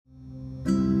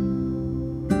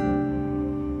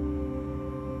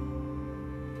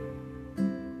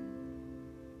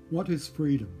What is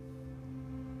freedom?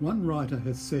 One writer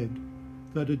has said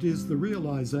that it is the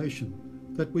realization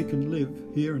that we can live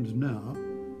here and now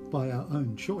by our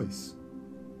own choice.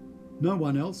 No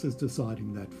one else is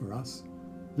deciding that for us,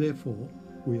 therefore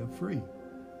we are free.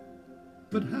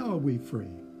 But how are we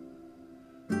free?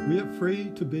 We are free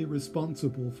to be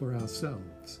responsible for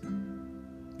ourselves.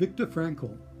 Viktor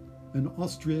Frankl, an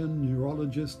Austrian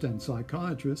neurologist and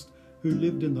psychiatrist who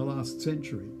lived in the last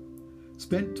century,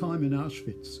 spent time in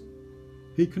Auschwitz.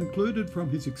 He concluded from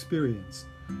his experience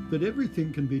that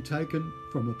everything can be taken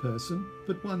from a person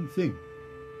but one thing,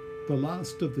 the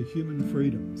last of the human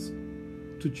freedoms,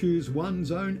 to choose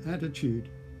one's own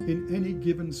attitude in any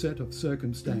given set of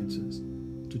circumstances,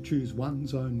 to choose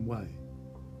one's own way.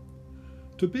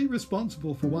 To be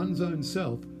responsible for one's own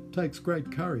self takes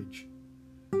great courage,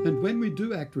 and when we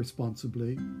do act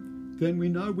responsibly, then we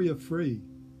know we are free,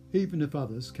 even if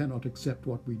others cannot accept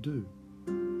what we do.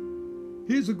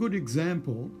 Here's a good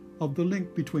example of the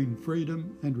link between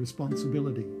freedom and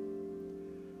responsibility.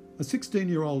 A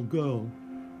 16-year-old girl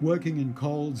working in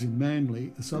Coles in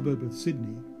Manly, a suburb of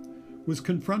Sydney, was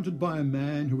confronted by a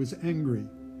man who was angry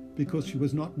because she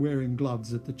was not wearing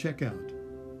gloves at the checkout.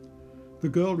 The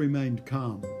girl remained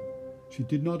calm. She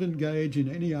did not engage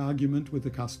in any argument with the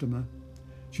customer.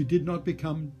 She did not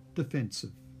become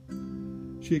defensive.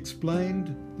 She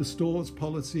explained the store's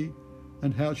policy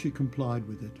and how she complied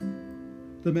with it.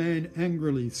 The man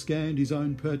angrily scanned his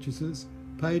own purchases,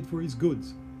 paid for his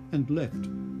goods, and left,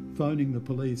 phoning the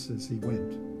police as he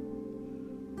went.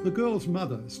 The girl's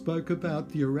mother spoke about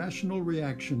the irrational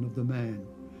reaction of the man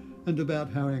and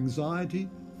about how anxiety,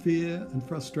 fear, and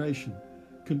frustration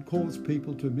can cause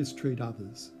people to mistreat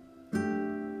others.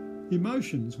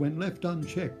 Emotions, when left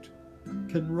unchecked,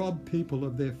 can rob people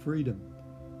of their freedom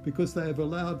because they have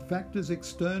allowed factors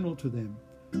external to them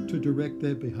to direct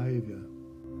their behaviour.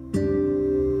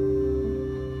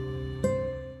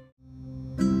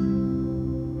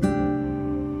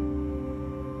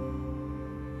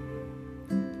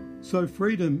 So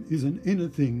freedom is an inner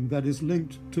thing that is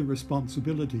linked to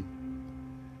responsibility.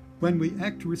 When we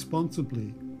act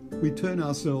responsibly, we turn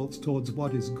ourselves towards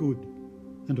what is good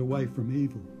and away from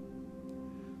evil.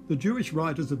 The Jewish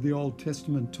writers of the Old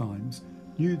Testament times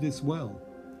knew this well.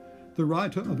 The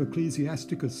writer of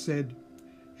Ecclesiasticus said,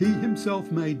 "He himself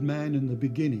made man in the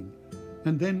beginning,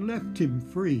 and then left him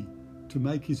free to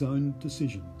make his own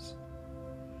decisions."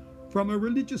 From a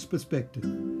religious perspective,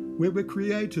 we were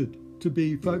created to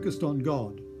be focused on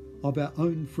God, of our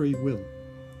own free will.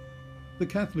 The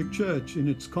Catholic Church, in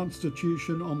its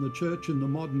Constitution on the Church in the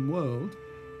Modern World,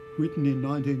 written in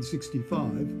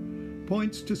 1965,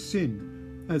 points to sin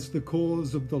as the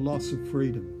cause of the loss of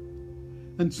freedom.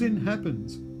 And sin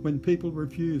happens when people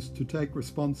refuse to take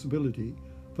responsibility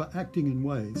for acting in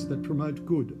ways that promote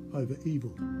good over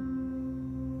evil.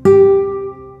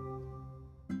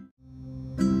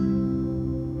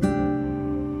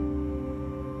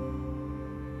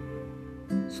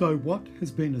 So what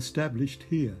has been established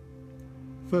here?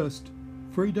 First,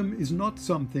 freedom is not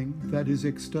something that is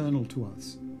external to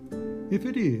us. If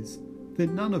it is,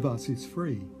 then none of us is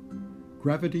free.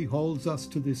 Gravity holds us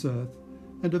to this earth,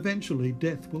 and eventually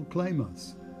death will claim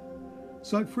us.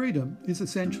 So freedom is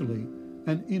essentially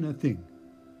an inner thing,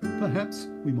 perhaps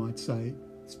we might say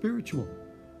spiritual.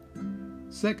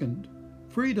 Second,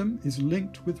 freedom is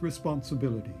linked with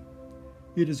responsibility.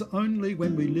 It is only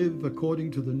when we live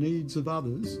according to the needs of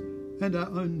others, and our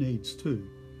own needs too,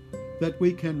 that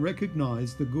we can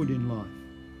recognise the good in life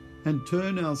and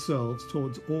turn ourselves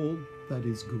towards all that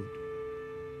is good.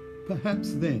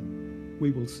 Perhaps then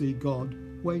we will see God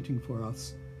waiting for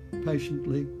us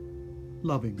patiently,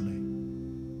 lovingly.